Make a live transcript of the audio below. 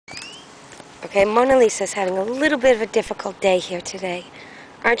Okay, Mona Lisa's having a little bit of a difficult day here today.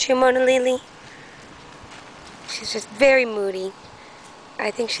 Aren't you, Mona Lily? She's just very moody.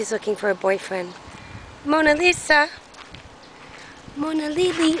 I think she's looking for a boyfriend. Mona Lisa! Mona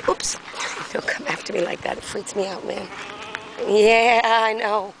Lily! Oops! Don't come after me like that. It freaks me out, man. Yeah, I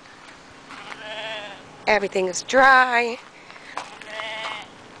know. Everything is dry.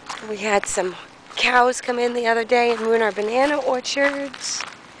 We had some cows come in the other day and ruin our banana orchards.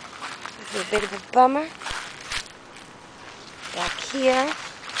 This is a bit of a bummer. Back here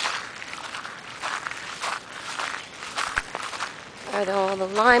are all the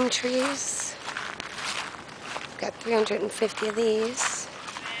lime trees. Got 350 of these.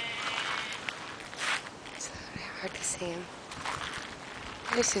 It's hard to see them.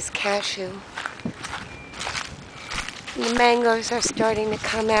 This is cashew. And the mangoes are starting to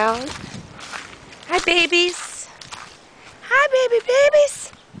come out. Hi, babies. Hi, baby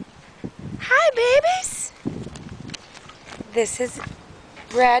babies. Hi, babies. This is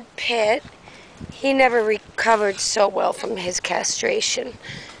Brad Pitt. He never recovered so well from his castration.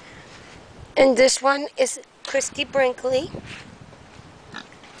 And this one is Christy Brinkley.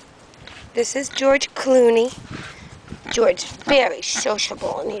 This is George Clooney. George's very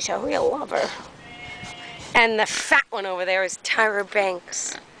sociable and he's a real lover. And the fat one over there is Tyra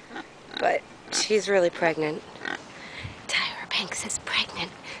Banks. But she's really pregnant. Tyra Banks is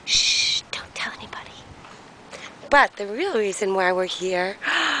pregnant. Shh, don't tell anybody. But the real reason why we're here,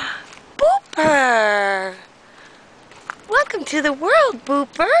 Booper! Welcome to the world,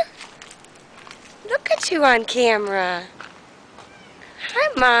 Booper! Look at you on camera.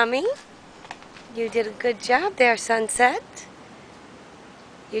 Hi, Mommy. You did a good job there, Sunset.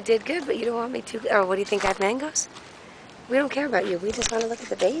 You did good, but you don't want me to... Oh, what do you think, I have mangoes? We don't care about you. We just want to look at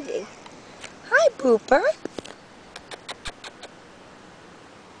the baby. Hi, Booper.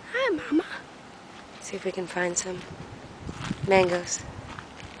 Hi, Mama. See if we can find some mangoes.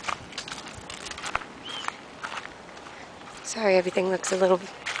 Sorry, everything looks a little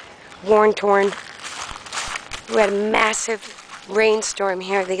worn, torn. We had a massive rainstorm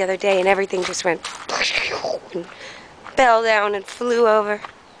here the other day, and everything just went and fell down and flew over.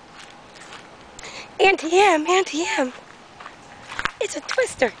 Auntie M, Auntie M. It's a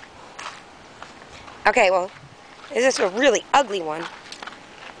twister. Okay, well, this is a really ugly one,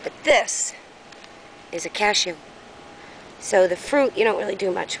 but this is a cashew. So the fruit you don't really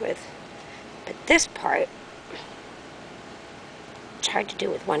do much with, but this part, it's hard to do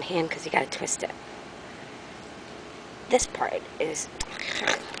with one hand because you got to twist it. This part is,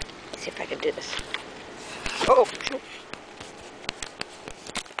 let's see if I can do this. Oh, oh!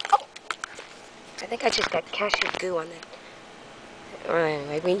 I think I just got cashew goo on it.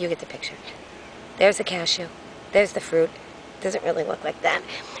 Anyway, you get the picture. There's the cashew. There's the fruit. Doesn't really look like that,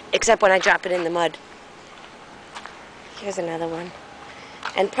 except when I drop it in the mud. Here's another one.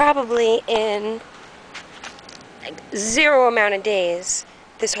 And probably in like 0 amount of days,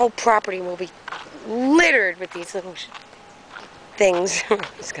 this whole property will be littered with these little things. I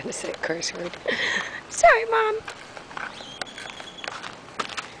was going to say a curse word. Sorry, Mom.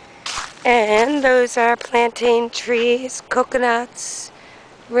 And those are plantain trees, coconuts,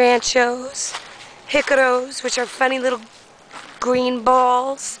 ranchos, jicaros, which are funny little green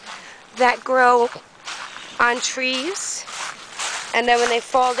balls that grow on trees. And then when they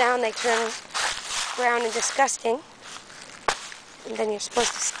fall down, they turn brown and disgusting. And then you're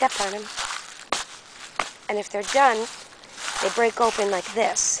supposed to step on them. And if they're done, they break open like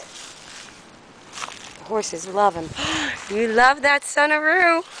this. The horses love them. You love that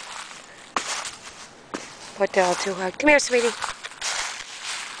Sonaroo. What the hell, too hard? Come here, sweetie.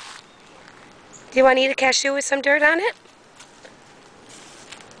 Do you want to eat a cashew with some dirt on it?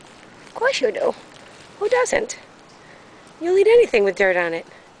 Of course you do. Who doesn't? You'll eat anything with dirt on it.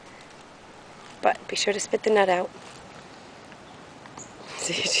 But be sure to spit the nut out.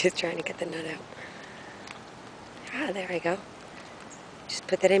 See, she's trying to get the nut out. Ah, there I go. Just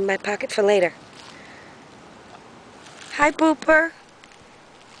put that in my pocket for later. Hi, Booper.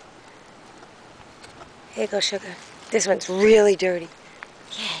 Here you go, sugar. This one's really dirty.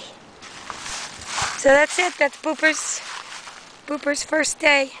 Yay. So that's it. That's Booper's first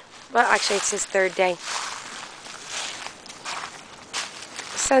day. Well, actually, it's his 3rd day.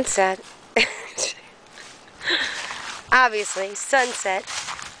 Sunset. Obviously, Sunset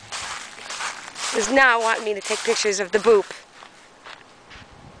does not want me to take pictures of the boop.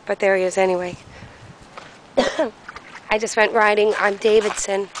 But there he is anyway. I just went riding on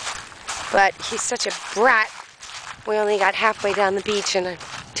Davidson, but he's such a brat. We only got halfway down the beach and I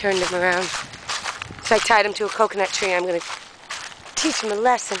turned him around. So I tied him to a coconut tree. I'm going to teach him a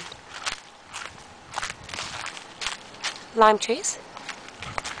lesson. lime trees,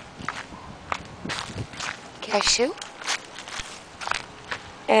 cashew,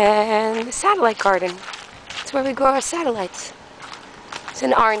 and the satellite garden. It's where we grow our satellites. It's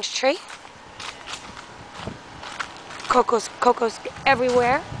an orange tree. Coco's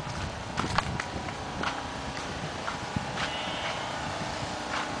everywhere.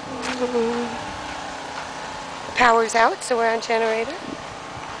 Power's out, so we're on generator.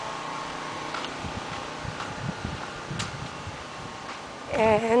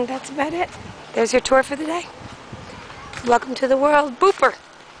 And that's about it. There's your tour for the day. Welcome to the world, Booper.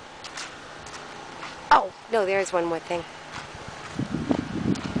 Oh, no, there's one more thing.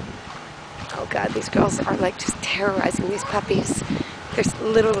 Oh God, these girls are like just terrorizing these puppies. They're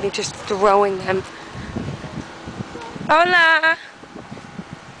literally just throwing them. Hola.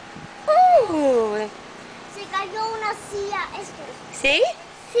 Se cayó una silla. ¿Sí?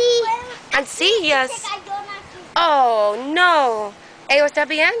 Sí. En sillas. Se cayó una silla. Oh, no. ¿Ello está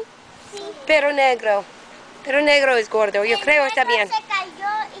bien? Sí. Pero negro. Pero negro es gordo. Yo creo está bien. Se cayó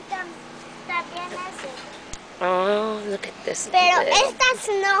y también ese. Oh, look at this. Pero estas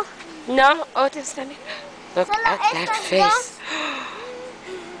no. No, otras también. Look Solo at that estas face.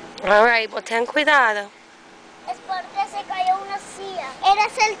 All right, well, ten cuidado. Es porque se cayó una silla.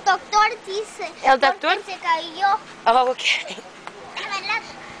 Eres el doctor, dice. ¿El doctor? Porque se cayó. Oh, okay. ¿Verdad?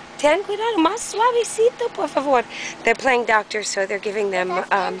 Ten cuidado, más suavecito, por favor. They're playing doctor, so they're giving them,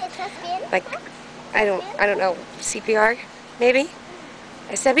 ¿Estás bien? like, I don't know, CPR, maybe?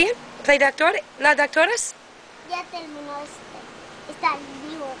 ¿Está bien? Play doctor? ¿Las doctoras? Ya terminó está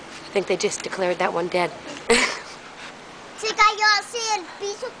vivo. I think they just declared that one dead. Se cayó así el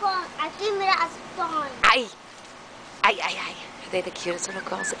piso con aquí, mira, azul. Ay. Ay, ay, ay. Are they the cutest little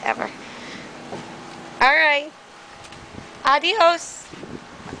girls ever? All right. Adios.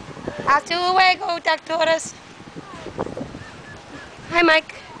 Hasta luego, doctoras. Hi,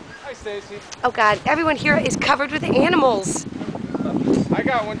 Mike. Hi, Stacy. Oh, God. Everyone here is covered with animals. I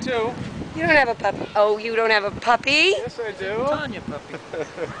got one too. You don't have a puppy. Oh, you don't have a puppy? Yes, I do. Tanya puppy.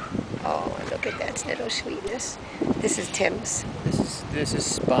 Oh, look at that little sweetness. This is Tim's. This is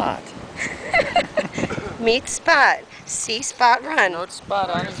Spot. Meet Spot. See Spot run. No spot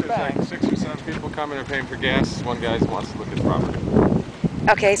on his There's back. like 6 or 7 people coming and paying for gas. One guy wants to look at property.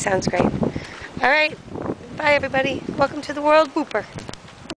 Okay, sounds great. All right. Bye, everybody. Welcome to the world, Booper.